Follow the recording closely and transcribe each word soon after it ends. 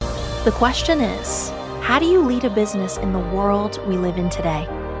The question is, how do you lead a business in the world we live in today?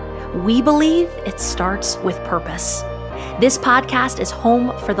 We believe it starts with purpose. This podcast is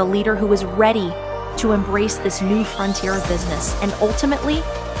home for the leader who is ready to embrace this new frontier of business and ultimately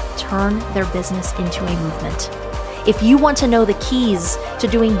turn their business into a movement. If you want to know the keys to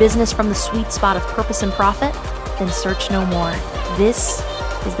doing business from the sweet spot of purpose and profit, then search no more. This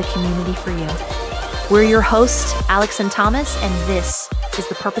is the community for you. We're your hosts, Alex and Thomas, and this is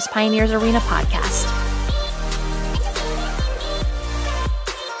the Purpose Pioneers Arena podcast.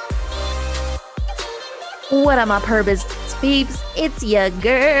 What up, my purpose peeps? It's your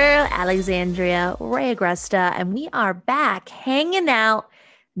girl, Alexandria Ray Agresta, and we are back hanging out,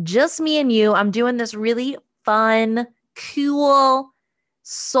 just me and you. I'm doing this really fun, cool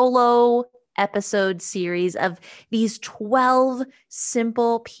solo episode series of these 12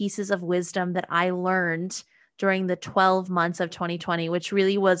 simple pieces of wisdom that I learned during the 12 months of 2020, which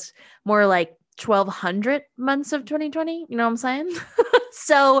really was more like 1,200 months of 2020. You know what I'm saying?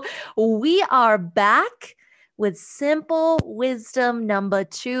 So we are back with simple wisdom number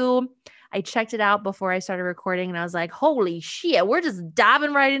 2. I checked it out before I started recording and I was like, holy shit, we're just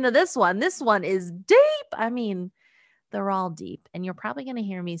diving right into this one. This one is deep. I mean, they're all deep. And you're probably going to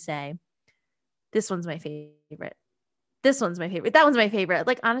hear me say, this one's my favorite. This one's my favorite. That one's my favorite.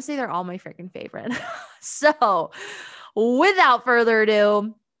 Like, honestly, they're all my freaking favorite. So without further ado,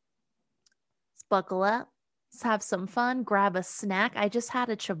 let's buckle up. Let's have some fun. Grab a snack. I just had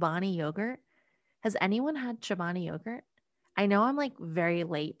a Chobani yogurt. Has anyone had Chobani yogurt? I know I'm like very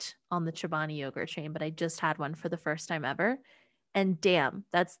late on the Chobani yogurt train, but I just had one for the first time ever. And damn,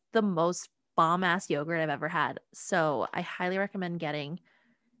 that's the most bomb-ass yogurt I've ever had. So I highly recommend getting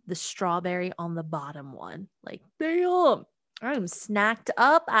the strawberry on the bottom one. Like, damn, I'm snacked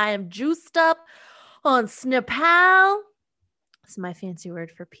up. I am juiced up on Snapple. It's my fancy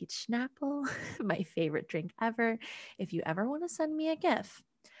word for peach Snapple, my favorite drink ever. If you ever want to send me a gift,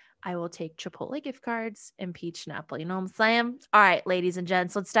 I will take Chipotle gift cards and peach Snapple. You know what I'm saying? All right, ladies and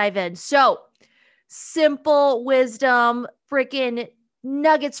gents, let's dive in. So, simple wisdom, freaking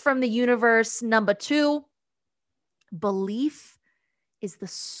nuggets from the universe. Number 2, belief is the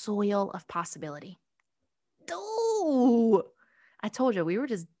soil of possibility. Ooh, I told you we were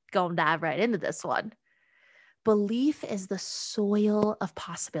just going to dive right into this one. Belief is the soil of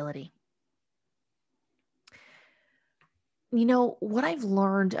possibility. You know, what I've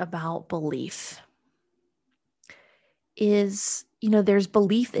learned about belief is, there's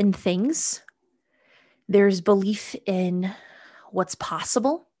belief in things. There's belief in what's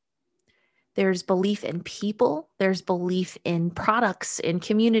possible. There's belief in people. There's belief in products, in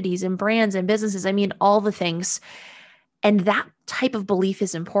communities, in brands, and businesses. I mean, all the things. And that type of belief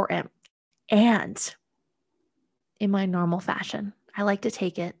is important. And in my normal fashion, I like to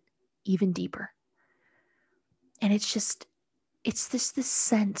take it even deeper. And it's this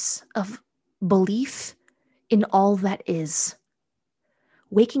sense of belief in all that is.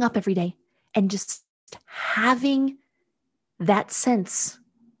 Waking up every day and just having that sense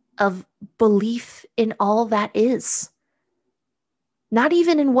of belief in all that is. Not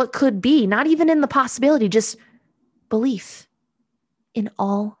even in what could be, not even in the possibility, just belief in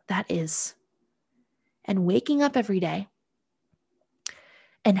all that is. And waking up every day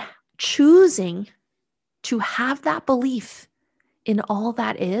and choosing to have that belief in all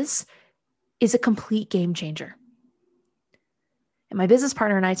that is a complete game changer. And my business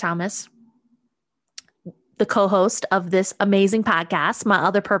partner and I, Thomas, the co-host of this amazing podcast, my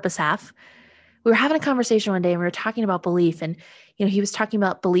other purpose half, we were having a conversation one day and we were talking about belief. And, he was talking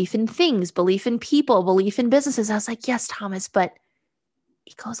about belief in things, belief in people, belief in businesses. I was like, yes, Thomas, but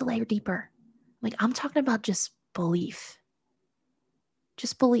it goes a layer deeper. Like, I'm talking about just belief.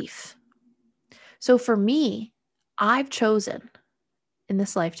 Just belief. So for me, I've chosen in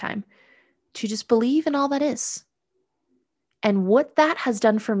this lifetime to just believe in all that is. And what that has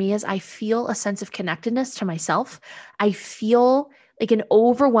done for me is I feel a sense of connectedness to myself. I feel like an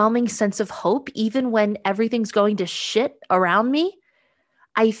overwhelming sense of hope, even when everything's going to shit around me.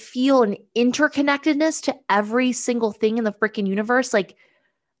 I feel an interconnectedness to every single thing in the freaking universe. Like,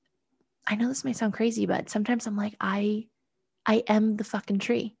 I know this might sound crazy, but sometimes I'm like, I am the fucking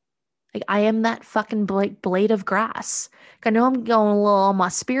tree. Like, I am that fucking blade of grass. Like, I know I'm going a little on my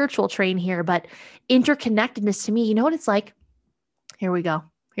spiritual train here, but interconnectedness to me, you know what it's like? Here we go.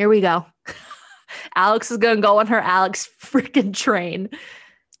 Alex is going to go on her Alex freaking train.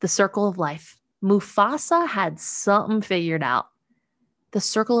 The circle of life. Mufasa had something figured out. The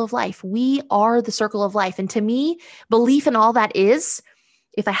circle of life. We are the circle of life. And to me, belief in all that is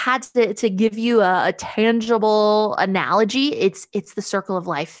If I had to give you a tangible analogy, it's the circle of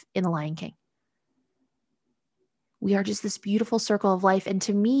life in The Lion King. We are just this beautiful circle of life. And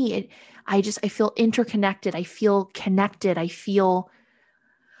to me, I feel interconnected. I feel connected. I feel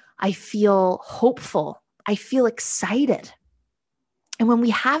hopeful. I feel excited. And when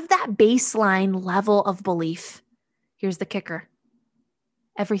we have that baseline level of belief, here's the kicker: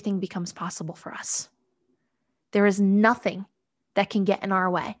 everything becomes possible for us. There is nothing that can get in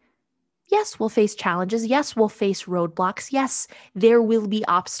our way. Yes, we'll face challenges. Yes, we'll face roadblocks. Yes, there will be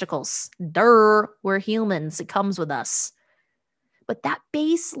obstacles. We're humans. It comes with us. But that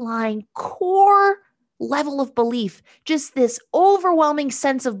baseline core level of belief, just this overwhelming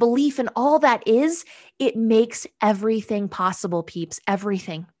sense of belief in all that is, it makes everything possible, peeps.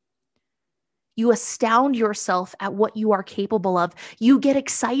 Everything. You astound yourself at what you are capable of. You get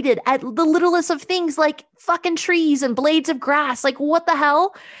excited at the littlest of things, like fucking trees and blades of grass. Like, what the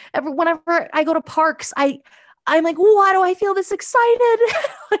hell? Whenever I go to parks, I'm like, why do I feel this excited?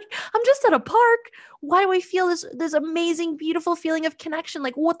 Like, I'm just at a park. Why do I feel this amazing, beautiful feeling of connection?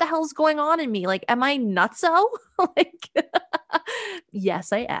 Like, what the hell is going on in me? Like, am I nutso? Like,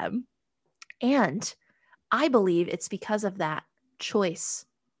 yes, I am. And I believe it's because of that choice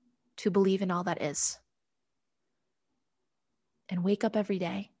to believe in all that is. And wake up every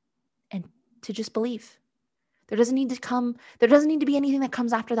day and to just believe. There doesn't need to be anything that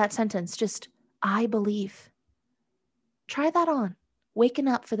comes after that sentence. Just, I believe. Try that on. Waking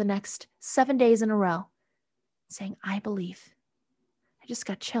up for the next 7 days in a row, saying, I believe. I just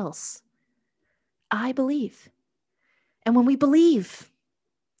got chills. I believe. And when we believe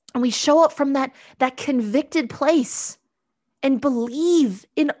and we show up from that convicted place and believe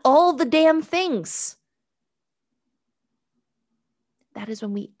in all the damn things, that is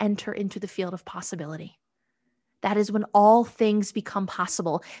when we enter into the field of possibility. That is when all things become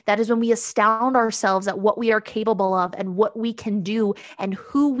possible. That is when we astound ourselves at what we are capable of and what we can do and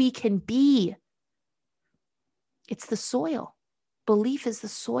who we can be. It's the soil. Belief is the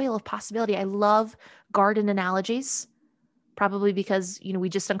soil of possibility. I love garden analogies, probably because, we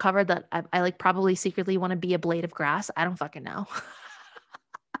just uncovered that I like probably secretly want to be a blade of grass. I don't fucking know.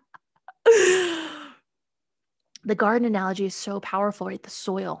 The garden analogy is so powerful, right? The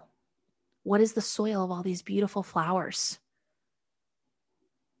soil. What is the soil of all these beautiful flowers?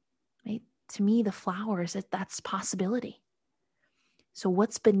 Right? To me, the flowers, that's possibility. So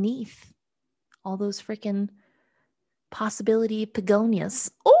what's beneath all those freaking possibility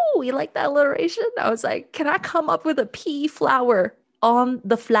begonias? Oh, you like that alliteration? I was like, can I come up with a pea flower on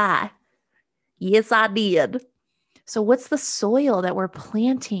the fly? Yes, I did. So what's the soil that we're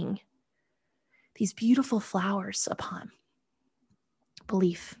planting these beautiful flowers upon?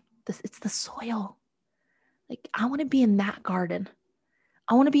 Belief. It's the soil. Like, I want to be in that garden.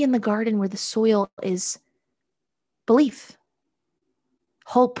 I want to be in the garden where the soil is belief,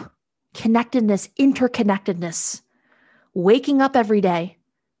 hope, connectedness, interconnectedness, waking up every day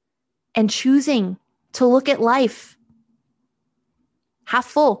and choosing to look at life half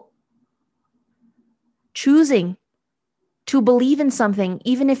full, choosing to believe in something,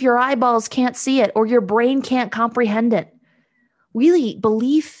 even if your eyeballs can't see it or your brain can't comprehend it. Really,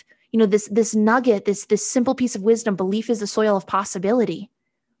 belief, this nugget, this simple piece of wisdom, belief is the soil of possibility.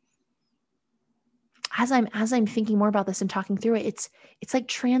 As I'm thinking more about this and talking through it, it's like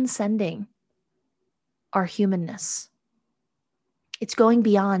transcending our humanness. It's going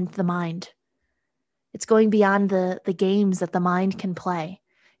beyond the mind. It's going beyond the games that the mind can play.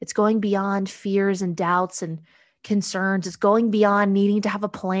 It's going beyond fears and doubts and concerns. It's going beyond needing to have a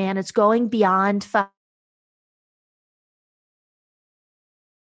plan. It's going beyond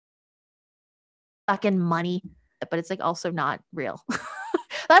fucking money, but it's like also not real.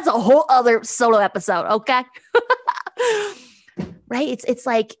 That's a whole other solo episode, okay? Right? It's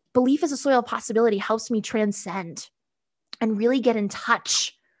like belief is a soil of possibility helps me transcend and really get in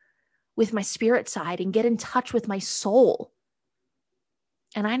touch with my spirit side and get in touch with my soul.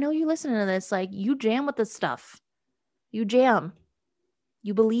 And I know you listening to this, like, you jam with this stuff. You jam.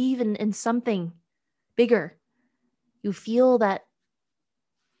 You believe in something bigger. You feel that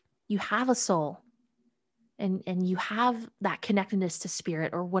you have a soul and you have that connectedness to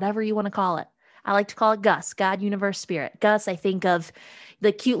spirit or whatever you want to call it. I like to call it Gus, God, universe, spirit. Gus, I think of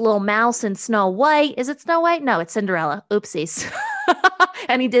the cute little mouse in Snow White. Is it Snow White? No, it's Cinderella. Oopsies.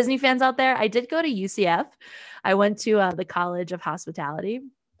 Any Disney fans out there? I did go to UCF. I went to the College of Hospitality,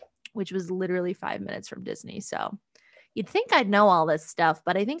 which was literally 5 minutes from Disney. So you'd think I'd know all this stuff,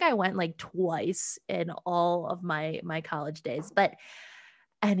 but I think I went like twice in all of my college days. But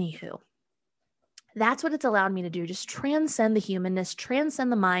anywho, That's what it's allowed me to do. Just transcend the humanness,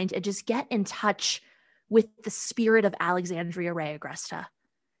 transcend the mind, and just get in touch with the spirit of Alexandria Ray Agresta,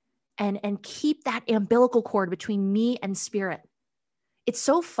 and keep that umbilical cord between me and spirit. It's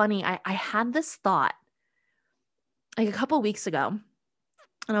so funny. I had this thought like a couple of weeks ago,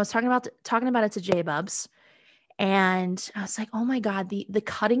 and I was talking about it to J Bubs, and I was like, oh my God, the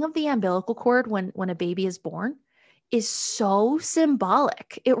cutting of the umbilical cord when a baby is born is so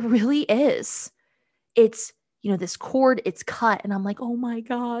symbolic. It really is. It's, this cord, it's cut. And I'm like, oh my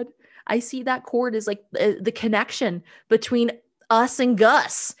God, I see that cord is like the connection between us and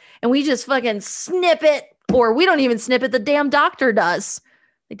Gus. And we just fucking snip it, or we don't even snip it. The damn doctor does.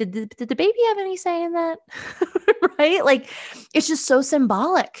 Like, did the baby have any say in that? Right? Like, it's just so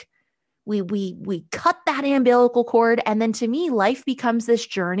symbolic. We cut that umbilical cord. And then to me, life becomes this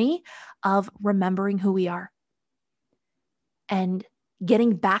journey of remembering who we are and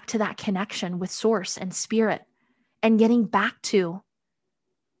getting back to that connection with source and spirit, and getting back to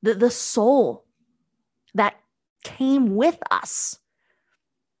the soul that came with us.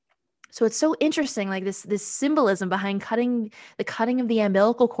 So it's so interesting, like this symbolism behind the cutting of the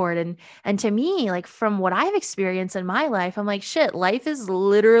umbilical cord. And to me, like from what I've experienced in my life, I'm like, shit, life is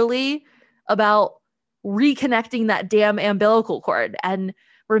literally about reconnecting that damn umbilical cord and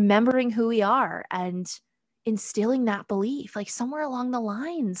remembering who we are and instilling that belief. Like somewhere along the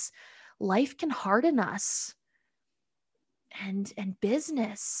lines, life can harden us, and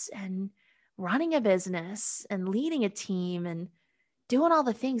business and running a business and leading a team and doing all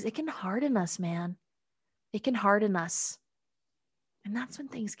the things, it can harden us, man. It can harden us. And that's when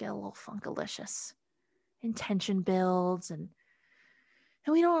things get a little funkalicious. And tension builds, and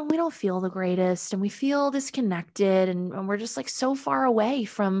we don't feel the greatest, and we feel disconnected, and we're just like so far away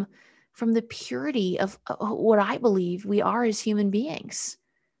from the purity of what I believe we are as human beings.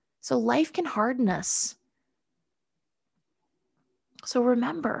 So life can harden us. So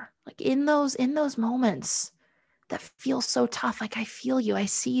remember, like in those moments that feel so tough, like I feel you, I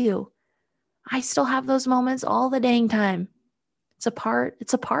see you. I still have those moments all the dang time. It's a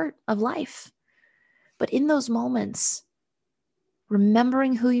part of life. But in those moments,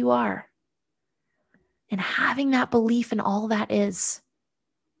 remembering who you are and having that belief in all that is,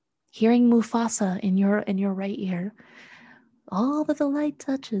 hearing Mufasa in your right ear, all that the light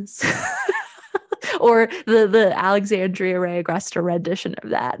touches. Or the Alexandria Ray Agresta rendition of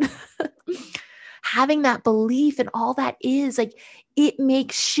that. Having that belief in all that is, like, it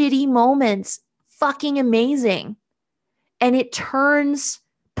makes shitty moments fucking amazing. And it turns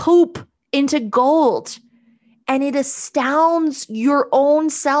poop into gold. And it astounds your own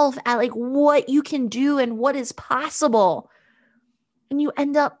self at like what you can do and what is possible. And you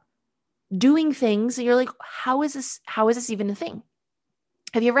end up doing things and you're like, how is this even a thing?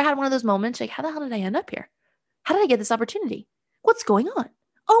 Have you ever had one of those moments like, how the hell did I end up here? How did I get this opportunity? What's going on?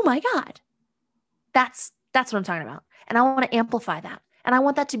 Oh my God. That's what I'm talking about. And I want to amplify that. And I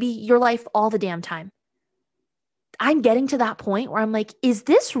want that to be your life all the damn time. I'm getting to that point where I'm like, is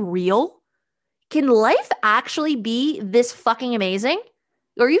this real? Can life actually be this fucking amazing?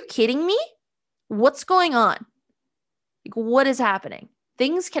 Are you kidding me? What's going on? Like, what is happening?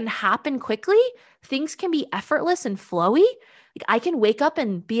 Things can happen quickly. Things can be effortless and flowy. Like, I can wake up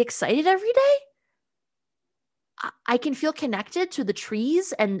and be excited every day. I can feel connected to the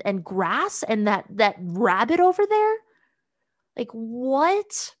trees and grass and that rabbit over there. Like,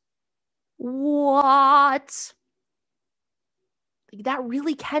 what? Like, that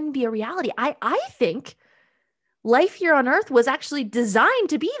really can be a reality. I think life here on Earth was actually designed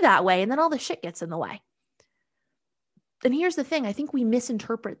to be that way, and then all the shit gets in the way. And here's the thing. I think we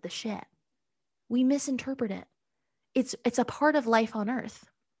misinterpret the shit. We misinterpret it. It's a part of life on Earth.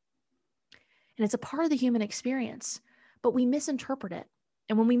 And it's a part of the human experience, but we misinterpret it.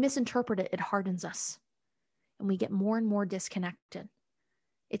 And when we misinterpret it, it hardens us. And we get more and more disconnected.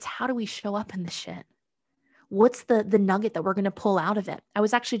 It's how do we show up in the shit? What's the nugget that we're going to pull out of it? I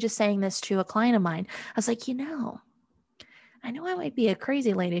was actually just saying this to a client of mine. I was like, I know I might be a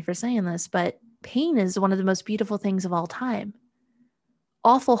crazy lady for saying this, but pain is one of the most beautiful things of all time.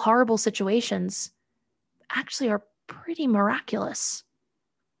 Awful, horrible situations actually are pretty miraculous.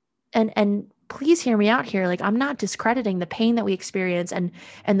 And please hear me out here. Like, I'm not discrediting the pain that we experience and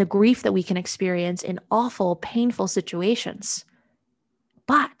the grief that we can experience in awful, painful situations.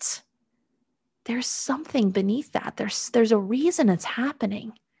 But there's something beneath that. There's a reason it's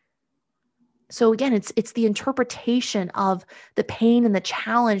happening. So again, it's the interpretation of the pain and the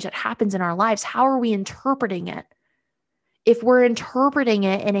challenge that happens in our lives. How are we interpreting it? If we're interpreting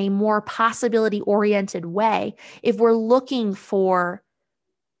it in a more possibility-oriented way, if we're looking for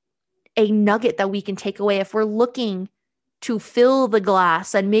a nugget that we can take away if we're looking to fill the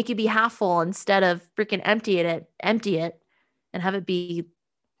glass and make it be half full instead of freaking empty it and have it be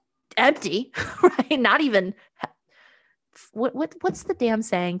empty, right? Not even what's the damn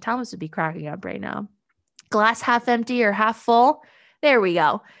saying? Thomas would be cracking up right now. Glass half empty or half full. There we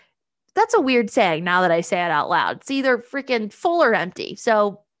go. That's a weird saying now that I say it out loud. It's either freaking full or empty.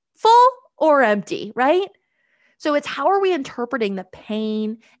 So full or empty, right? So it's how are we interpreting the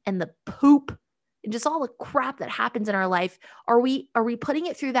pain and the poop and just all the crap that happens in our life? Are we putting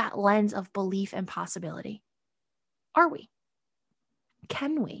it through that lens of belief and possibility? Are we?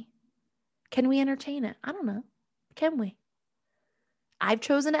 Can we? Can we entertain it? I don't know. Can we? I've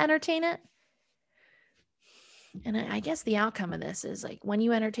chosen to entertain it. And I guess the outcome of this is like when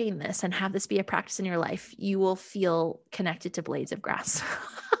you entertain this and have this be a practice in your life, you will feel connected to blades of grass.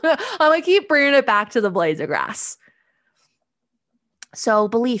 I'm going to keep bringing it back to the blades of grass. So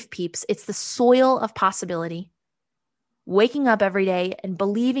belief, peeps, it's the soil of possibility. Waking up every day and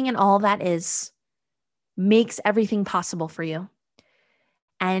believing in all that is makes everything possible for you.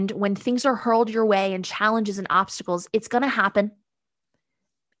 And when things are hurled your way and challenges and obstacles, it's going to happen.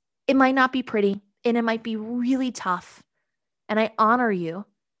 It might not be pretty. And it might be really tough. And I honor you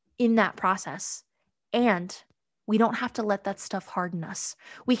in that process. And we don't have to let that stuff harden us.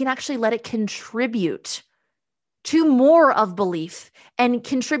 We can actually let it contribute to more of belief and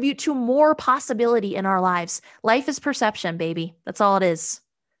contribute to more possibility in our lives. Life is perception, baby. That's all it is.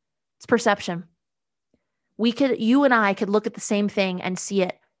 It's perception. You and I could look at the same thing and see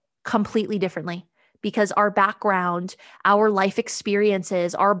it completely differently. Because our background, our life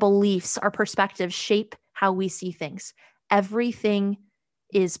experiences, our beliefs, our perspectives shape how we see things. Everything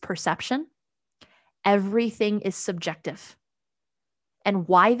is perception. Everything is subjective. And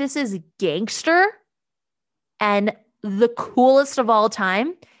why this is gangster and the coolest of all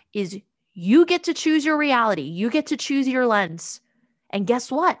time is you get to choose your reality. You get to choose your lens. And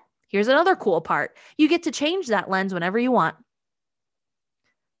guess what? Here's another cool part. You get to change that lens whenever you want.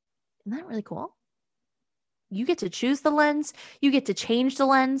 Isn't that really cool? You get to choose the lens. You get to change the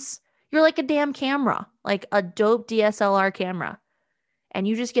lens. You're like a damn camera, like a dope DSLR camera. And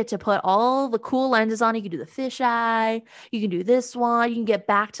you just get to put all the cool lenses on. You can do the fisheye. You can do this one. You can get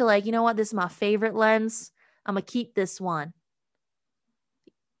back to like, you know what? This is my favorite lens. I'm going to keep this one.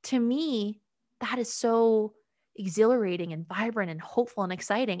 To me, that is so exhilarating and vibrant and hopeful and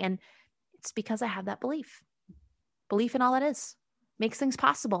exciting. And it's because I have that belief. Belief in all that is. Makes things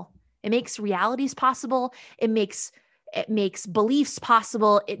possible. It makes realities possible. It makes beliefs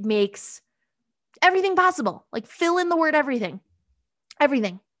possible. It makes everything possible. Like fill in the word everything.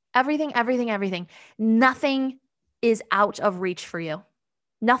 Everything. Everything, everything, everything. Nothing is out of reach for you.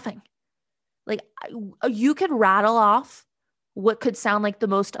 Nothing. Like you could rattle off what could sound like the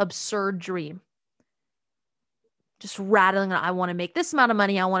most absurd dream. Just rattling, I want to make this amount of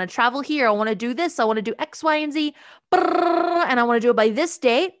money. I want to travel here. I want to do this. I want to do X, Y, and Z. And I want to do it by this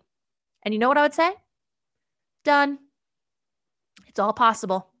date. And you know what I would say? Done. It's all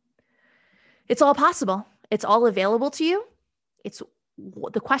possible. It's all possible. It's all available to you. It's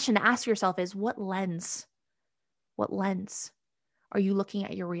the question to ask yourself is what lens are you looking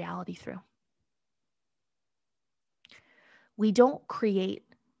at your reality through? We don't create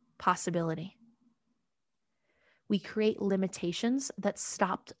possibility. We create limitations that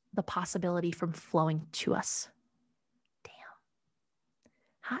stop the possibility from flowing to us.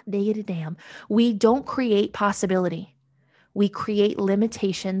 Hot diggity damn. We don't create possibility. We create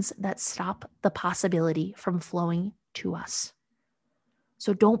limitations that stop the possibility from flowing to us.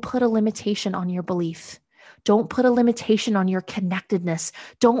 So don't put a limitation on your belief. Don't put a limitation on your connectedness.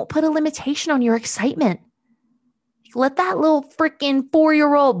 Don't put a limitation on your excitement. Let that little freaking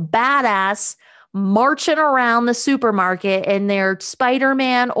 4-year-old badass marching around the supermarket in their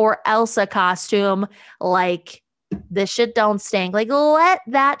Spider-Man or Elsa costume like this shit don't stink. Like, let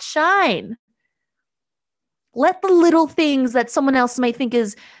that shine. Let the little things that someone else might think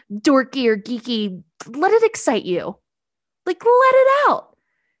is dorky or geeky, let it excite you. Like, let it out.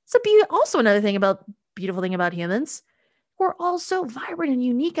 It's also another thing beautiful thing about humans. We're all so vibrant and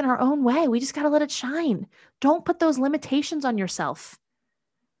unique in our own way. We just got to let it shine. Don't put those limitations on yourself.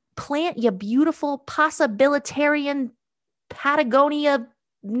 Plant your beautiful possibilitarian Patagonia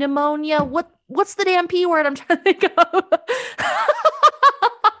pneumonia. What's the damn P word I'm trying to think of?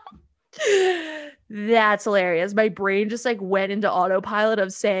 That's hilarious. My brain just like went into autopilot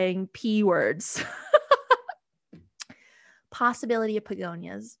of saying P words. Possibility of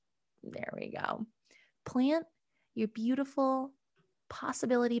begonias. There we go. Plant your beautiful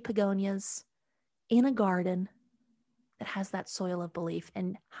possibility begonias in a garden that has that soil of belief.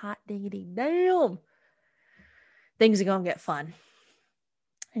 And hot diggity damn, things are going to get fun.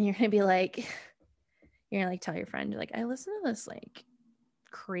 And you're going to be like, you're going to like tell your friend, you're like, I listened to this like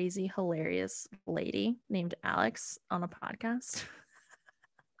crazy, hilarious lady named Alex on a podcast.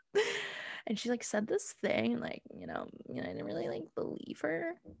 And she like said this thing, like, you know, I didn't really like believe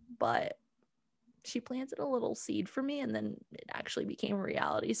her, but she planted a little seed for me and then it actually became a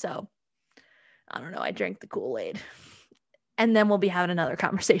reality. So I don't know. I drank the Kool-Aid and then we'll be having another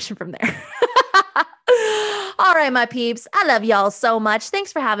conversation from there. All right, my peeps. I love y'all so much.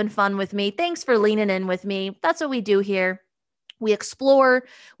 Thanks for having fun with me. Thanks for leaning in with me. That's what we do here. We explore,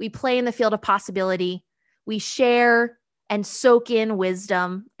 we play in the field of possibility, we share and soak in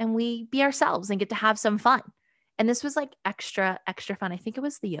wisdom, and we be ourselves and get to have some fun. And this was like extra fun. I think it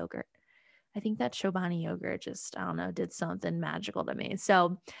was the yogurt. I think that Chobani yogurt just, I don't know, did something magical to me.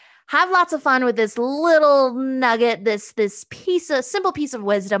 So have lots of fun with this little nugget, this simple piece of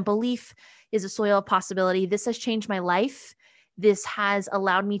wisdom. Belief is a soil of possibility. This has changed my life. This has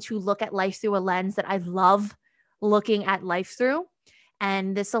allowed me to look at life through a lens that I love looking at life through.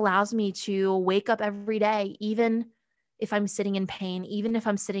 And this allows me to wake up every day, even if I'm sitting in pain, even if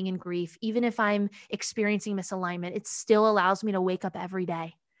I'm sitting in grief, even if I'm experiencing misalignment, it still allows me to wake up every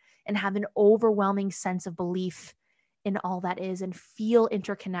day and have an overwhelming sense of belief in all that is and feel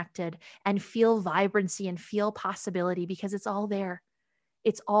interconnected and feel vibrancy and feel possibility because it's all there.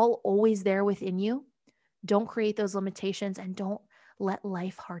 It's all always there within you. Don't create those limitations and don't let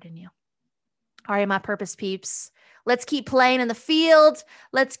life harden you. All right, my purpose peeps. Let's keep playing in the field.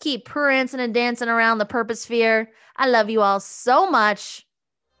 Let's keep prancing and dancing around the purpose sphere. I love you all so much.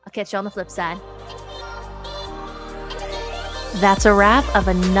 I'll catch you on the flip side. That's a wrap of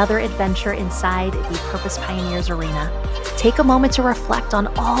another adventure inside the Purpose Pioneers arena. Take a moment to reflect on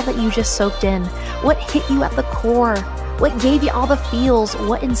all that you just soaked in. What hit you at the core? What gave you all the feels?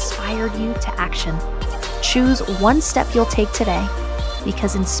 What inspired you to action? Choose one step you'll take today,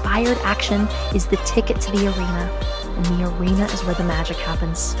 because inspired action is the ticket to the arena, and the arena is where the magic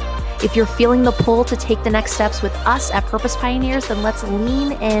happens. If you're feeling the pull to take the next steps with us at Purpose Pioneers, then let's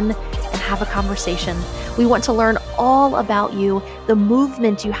lean in and have a conversation. We want to learn all about you, the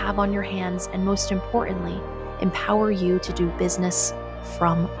movement you have on your hands, and most importantly, empower you to do business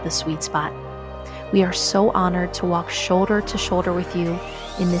from the sweet spot. We are so honored to walk shoulder to shoulder with you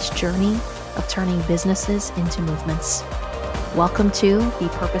in this journey of turning businesses into movements. Welcome to the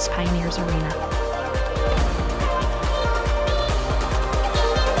Purpose Pioneers Arena.